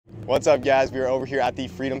What's up, guys? We are over here at the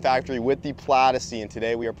Freedom Factory with the Plaidessey, and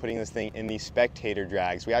today we are putting this thing in the Spectator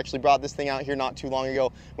drags. We actually brought this thing out here not too long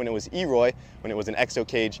ago when it was E-Roy, when it was an Exo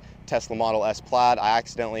Cage Tesla Model S Plaid. I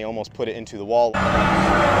accidentally almost put it into the wall.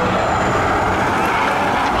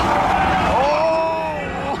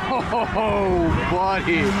 Oh,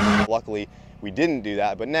 buddy. Luckily, we didn't do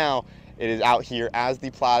that, but now it is out here as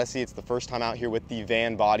the Plaidessey. It's the first time out here with the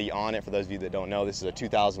van body on it. For those of you that don't know, this is a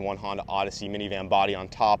 2001 Honda Odyssey minivan body on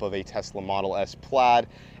top of a Tesla Model S Plaid,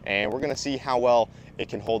 and we're gonna see how well it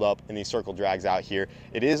can hold up in these circle drags out here.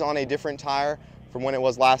 It is on a different tire from when it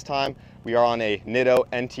was last time. We are on a Nitto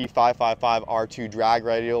NT555 R2 drag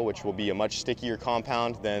radial, which will be a much stickier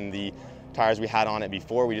compound than the tires we had on it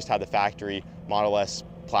before. We just had the factory Model S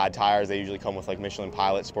Plaid tires. They usually come with like Michelin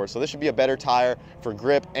Pilot Sport, so this should be a better tire for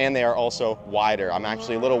grip, and they are also wider. I'm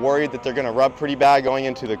actually a little worried that they're going to rub pretty bad going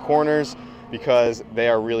into the corners because they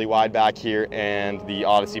are really wide back here, and the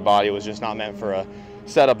Odyssey body was just not meant for a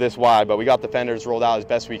setup this wide. But we got the fenders rolled out as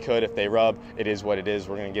best we could. If they rub, it is what it is.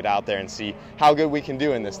 We're going to get out there and see how good we can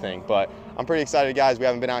do in this thing. But I'm pretty excited, guys. We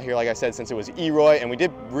haven't been out here, like I said, since it was E-Roy, and we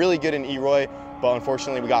did really good in E-Roy, but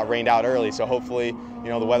unfortunately we got rained out early. So hopefully, you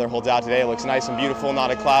know, the weather holds out today. It looks nice and beautiful, not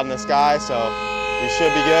a cloud in the sky, so we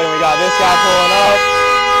should be good. And we got this guy pulling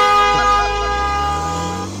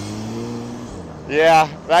up. Yeah,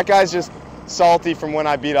 that guy's just salty from when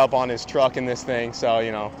I beat up on his truck in this thing. So,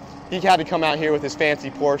 you know, he had to come out here with his fancy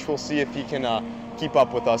Porsche. We'll see if he can keep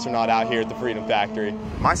up with us or not out here at the Freedom Factory.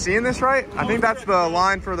 Am I seeing this right? I think that's the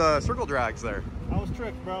line for the circle drags there. I was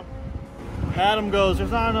tricked, bro. Adam goes,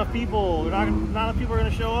 there's not enough people. Not enough people are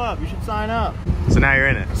going to show up. You should sign up. So now you're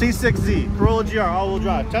in it. C6Z, Corolla GR, all-wheel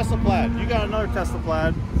drive, Tesla Plaid. You got another Tesla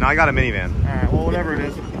Plaid. No, I got a minivan. All right, well, whatever it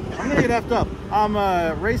is. I'm going to get effed up. I'm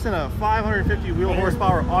racing a 550 wheel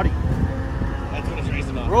horsepower Audi. That's what it's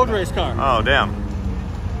racing on. Road race car. Oh, damn.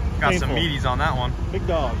 Got Painful. some meaties on that one. Big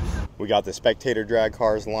dogs. We got the Spectator drag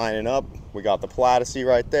cars lining up. We got the Plaidessey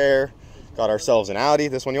right there. Got ourselves an Audi.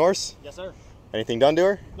 This one yours? Yes, sir. Anything done to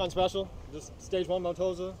her? Nothing special. Just stage 1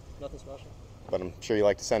 Motoza. Nothing special. But I'm sure you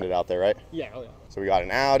like to send it out there, right? Yeah, oh yeah. So we got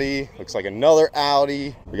an Audi. Looks like another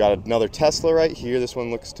Audi. We got another Tesla right here. This one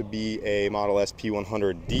looks to be a Model S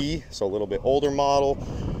P100D, so a little bit older model.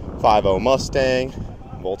 5.0 Mustang,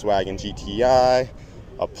 Volkswagen GTI,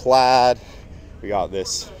 a Plaid. We got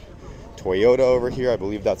this Toyota over here. I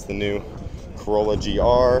believe that's the new Corolla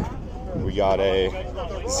GR. We got a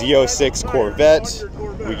Z06 Corvette.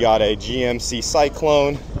 We got a GMC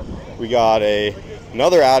Cyclone. We got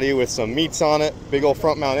another Audi with some meats on it, big old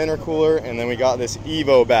front mount intercooler, and then we got this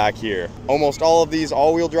Evo back here. Almost all of these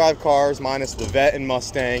all-wheel drive cars minus the Vet and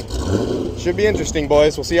Mustang. Should be interesting,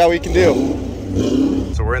 boys. We'll see how we can do.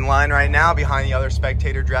 So we're in line right now behind the other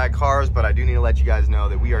Spectator drag cars, but I do need to let you guys know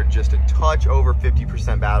that we are just a touch over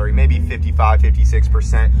 50% battery, maybe 55,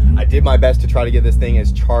 56%. I did my best to try to get this thing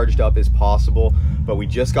as charged up as possible, but we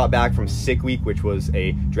just got back from Sick Week, which was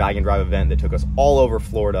a drag and drive event that took us all over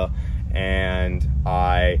Florida, and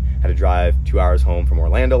I had to drive 2 hours home from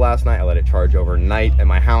Orlando last night. I let it charge overnight at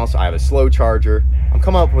my house. I have a slow charger. I'm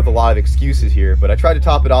coming up with a lot of excuses here, but I tried to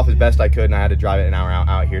top it off as best I could, and I had to drive it an hour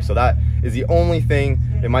out here. So that is the only thing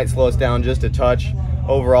that might slow us down just a touch.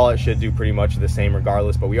 Overall, it should do pretty much the same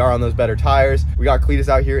regardless, but we are on those better tires. We got Cletus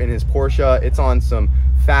out here in his Porsche. It's on some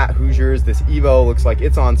fat Hoosiers. This Evo looks like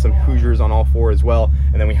it's on some Hoosiers on all four as well.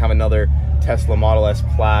 And then we have another Tesla Model S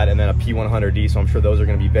Plaid and then a P100D, so I'm sure those are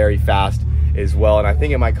going to be very fast as well. And I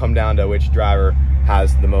think it might come down to which driver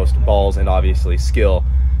has the most balls and obviously skill.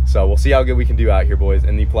 So we'll see how good we can do out here, boys,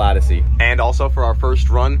 in the Plaidessey. And also for our first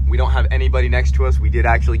run, we don't have anybody next to us. We did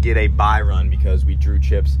actually get a bye run because we drew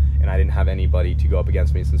chips and I didn't have anybody to go up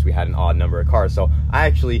against me since we had an odd number of cars. So I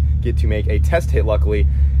actually get to make a test hit, luckily,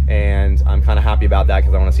 and I'm kind of happy about that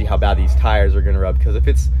because I want to see how bad these tires are going to rub. Because if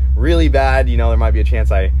it's really bad, you know, there might be a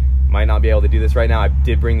chance I might not be able to do this right now. I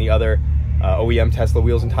did bring the other OEM Tesla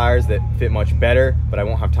wheels and tires that fit much better, but I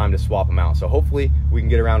won't have time to swap them out. So hopefully we can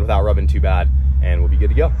get around without rubbing too bad, and we'll be good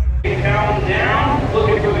to go. Count down,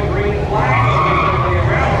 looking for the green flag.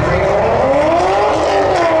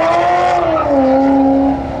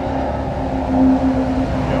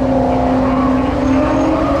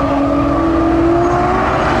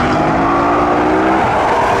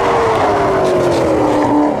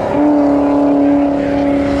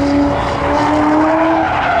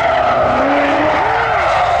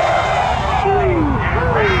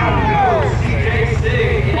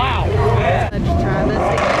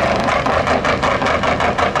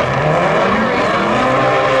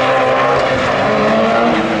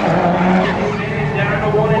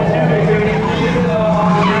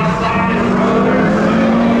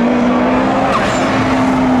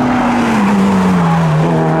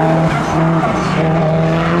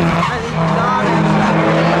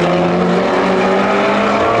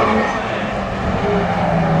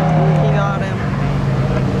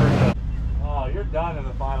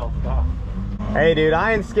 Hey dude,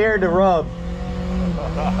 I ain't scared to rub.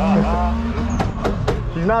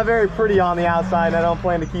 She's not very pretty on the outside, and I don't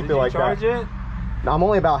plan to keep it like that. Did you charge it? I'm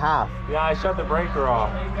only about half. Yeah, I shut the breaker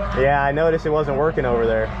off. Yeah, I noticed it wasn't working over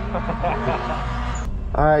there.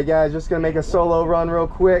 All right, guys, just gonna make a solo run real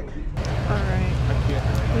quick. All right.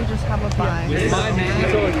 We just have a bye. This is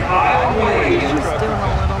Just doing highway. a little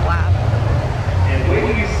lap. And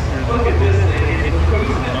ladies, look at this thing. It's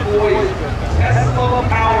Boosted Boys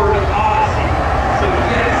Tesla-powered Odyssey. So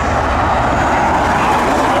yes.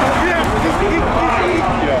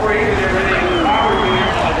 Upgraded everything with power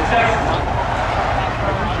units of the Tesla.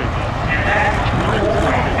 And that's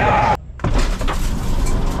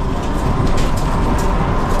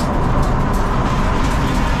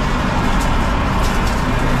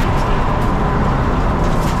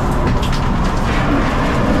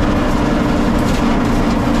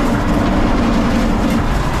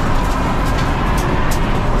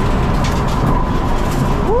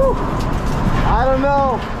I don't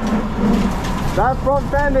know. That front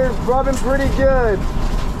fender's rubbing pretty good.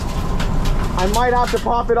 I might have to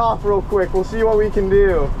pop it off real quick. We'll see what we can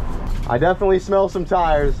do. I definitely smell some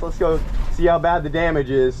tires. Let's go see how bad the damage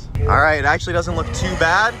is. All right, it actually doesn't look too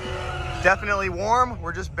bad. Definitely warm.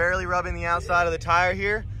 We're just barely rubbing the outside of the tire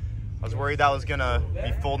here. I was worried that was gonna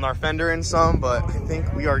be folding our fender in some, but I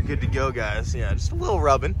think we are good to go, guys. Yeah, just a little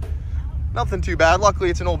rubbing. Nothing too bad. Luckily,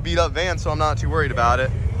 it's an old beat up van, so I'm not too worried about it.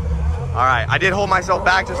 All right, I did hold myself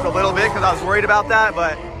back just a little bit because I was worried about that,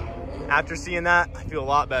 but after seeing that, I feel a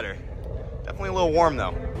lot better. Definitely a little warm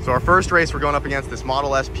though. So our first race, we're going up against this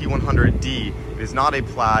Model S P100D. It is not a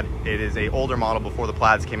Plaid, it is a older model before the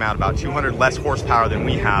Plaids came out, about 200 less horsepower than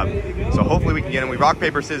we have. So hopefully we can get him. We rock,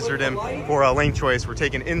 paper, scissored him for a lane choice. We're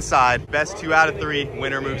taking inside, best 2 out of 3,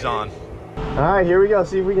 winner moves on. All right, here we go,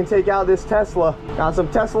 see if we can take out this Tesla. Got some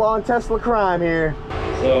Tesla on Tesla crime here.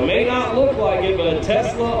 So it may not look like it, but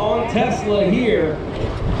Tesla on Tesla here.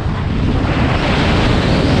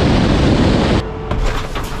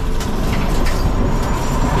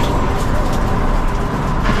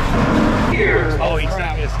 Oh, he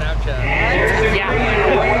sent me a Snapchat.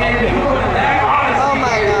 Oh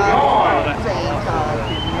my God.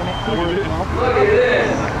 Look at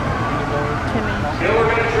this. Then we're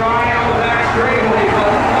going to try on the back straightaway,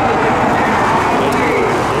 but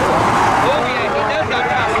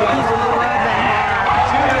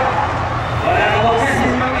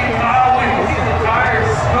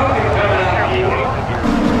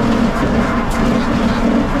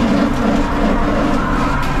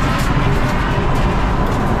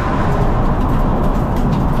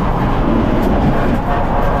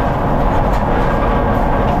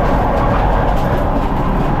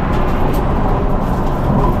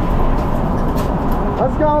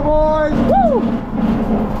Let's go, boys! Woo!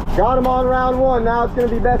 Got him on round 1. Now it's going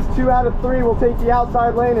to be best 2 out of 3. We'll take the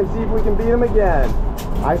outside lane and see if we can beat him again.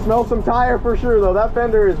 I smell some tire for sure, though. That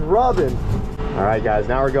fender is rubbing. All right, guys.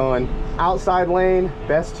 Now we're going outside lane,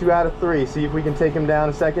 best 2 out of 3. See if we can take him down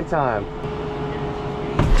a second time.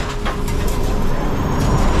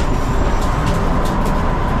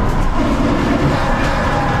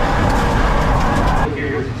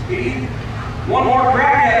 speed. One more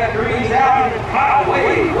crack at it, Green's out and caught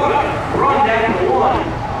away. What a run down to 1.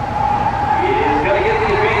 He's going to get the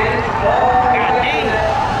advantage. All the way to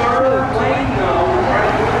that 3rd lane, though.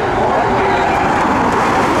 Trying to put it all the way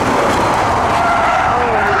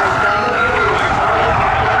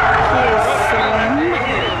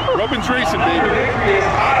down. Robin's racing, baby. Victory is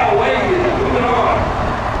caught away and moving on.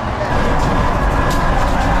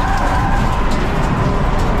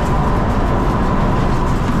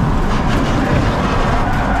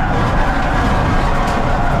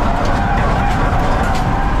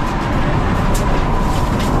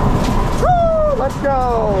 Let's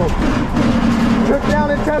go! Took down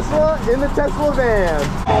a Tesla in the Tesla van.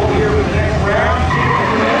 Here with the next round.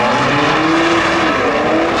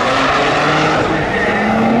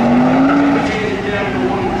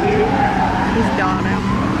 He's got him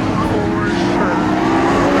for sure.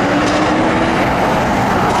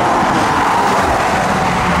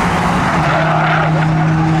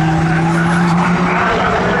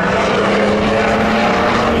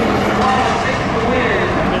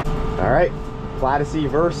 All right, Plaidessey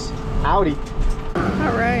versus Audi. All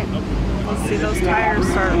right. Let's see those tires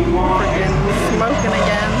start freaking smoking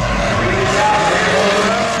again.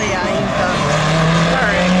 Oh yeah, he's done. All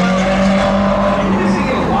right. You're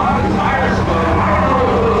seeing a lot of tire smoke. I don't know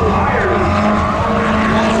what those tires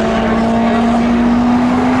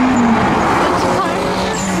The tires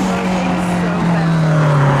are smoking so bad.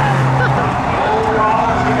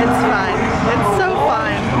 It's fine. It's so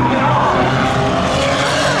fine.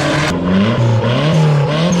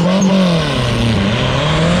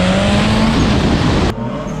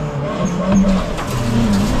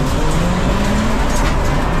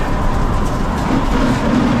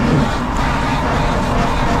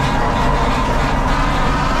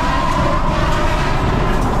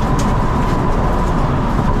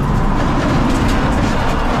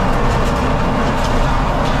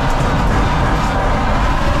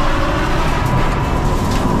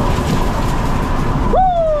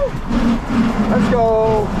 let's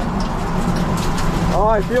go. Oh,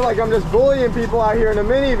 I feel like I'm just bullying people out here in a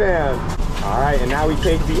minivan. All right, and now we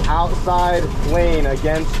take the outside lane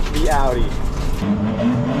against the Audi.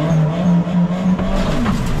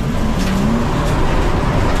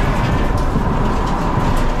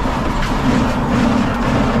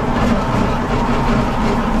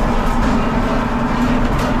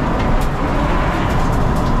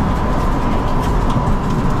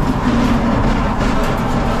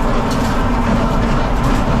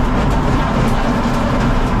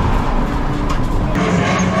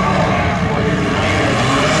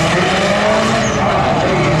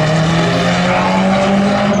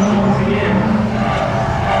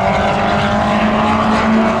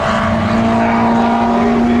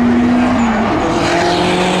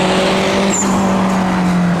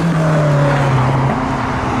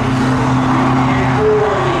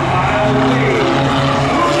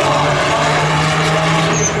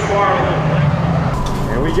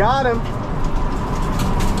 Got him.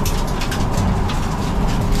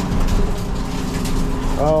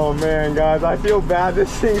 Oh man, guys, I feel bad. This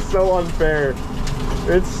thing's so unfair.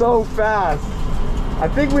 It's so fast. I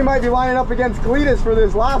think we might be lining up against Cletus for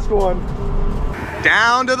this last one.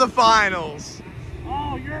 Down to the finals.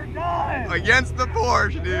 Oh, you're done. Against the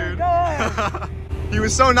Porsche, dude. You're done. He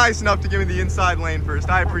was so nice enough to give me the inside lane first.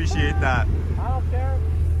 I appreciate that. I don't care.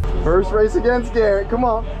 First race against Garrett. Come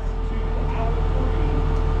on.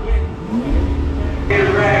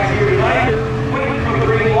 Drags here tonight, waiting for the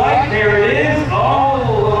green light. There it is. Oh, a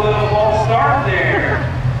little bit of a false start there.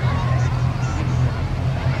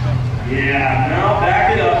 Yeah, no,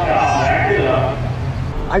 back it up, Kyle. Back it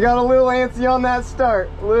up. I got a little antsy on that start.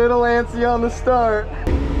 Little antsy on the start.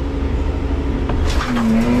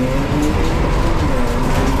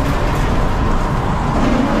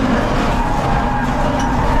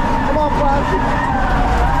 Come on, Plaidessey.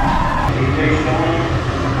 He takes on.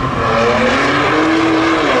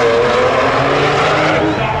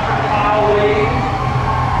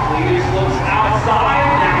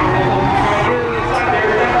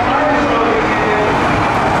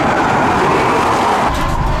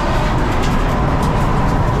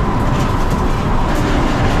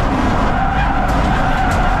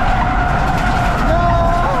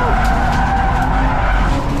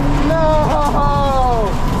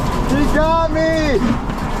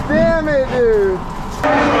 Damn it, dude.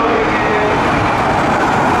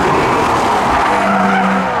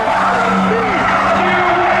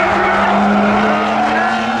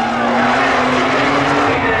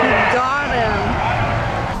 Got him.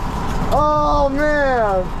 Oh,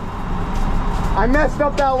 man. I messed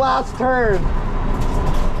up that last turn.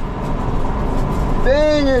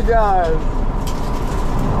 Dang it, guys.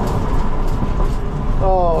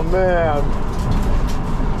 Oh, man.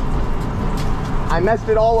 I messed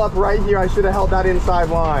it all up right here. I should have held that inside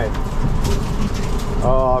line.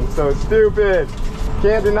 Oh, I'm so stupid.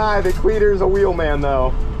 Can't deny that Cleater's a wheelman,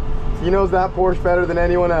 though. He knows that Porsche better than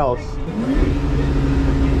anyone else.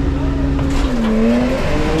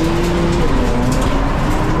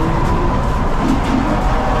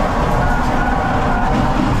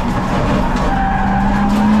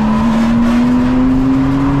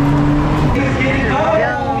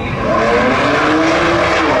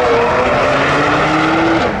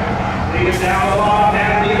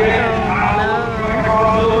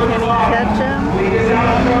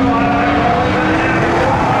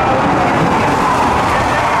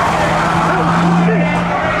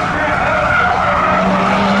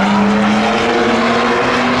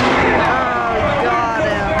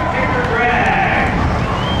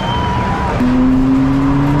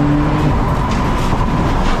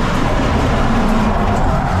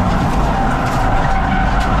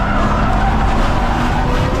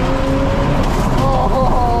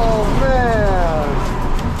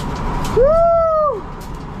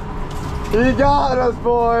 He got us,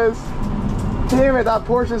 boys. Damn it, that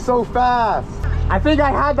Porsche is so fast. I think I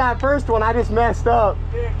had that first one, I just messed up.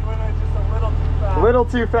 Just a little too fast. A little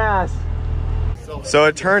too fast. So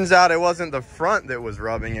it turns out it wasn't the front that was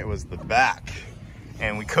rubbing, it was the back.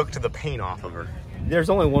 And we cooked the paint off of her. There's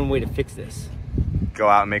only one way to fix this. Go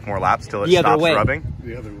out and make more laps till it The other stops way. rubbing?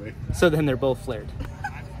 The other way. So then they're both flared.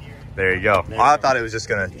 There you go. I thought it was just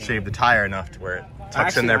gonna shave the tire enough to where it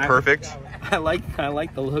tucks in there perfect. I like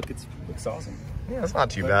the look. It looks awesome. Yeah, it's not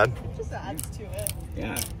too bad. Just adds to it.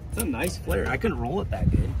 Yeah, it's a nice flare. I couldn't roll it that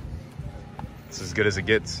good. It's as good as it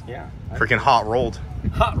gets. Yeah. Freaking hot rolled.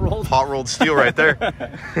 Hot rolled. Hot rolled steel right there.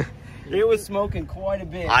 It was smoking quite a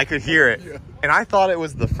bit. I could hear it. And I thought it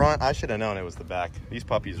was the front. I should have known it was the back. These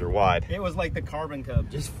puppies are wide. It was like the carbon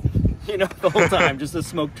cub, just, you know, the whole time, just a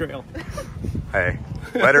smoke trail. Hey,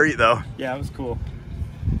 let her eat though. Yeah, it was cool.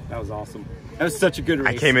 That was awesome. That was such a good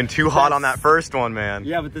race. I came in too hot on that first one, man.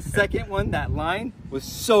 Yeah, but the second one, that line was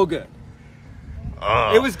so good.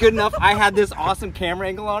 It was good enough. I had this awesome camera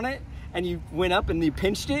angle on it, and you went up and you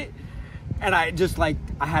pinched it, and I just like,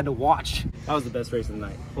 I had to watch. That was the best race of the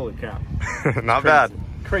night. Holy crap. Not bad.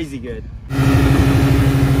 Crazy good.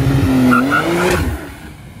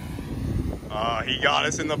 He got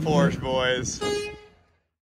us in the Porsche, boys.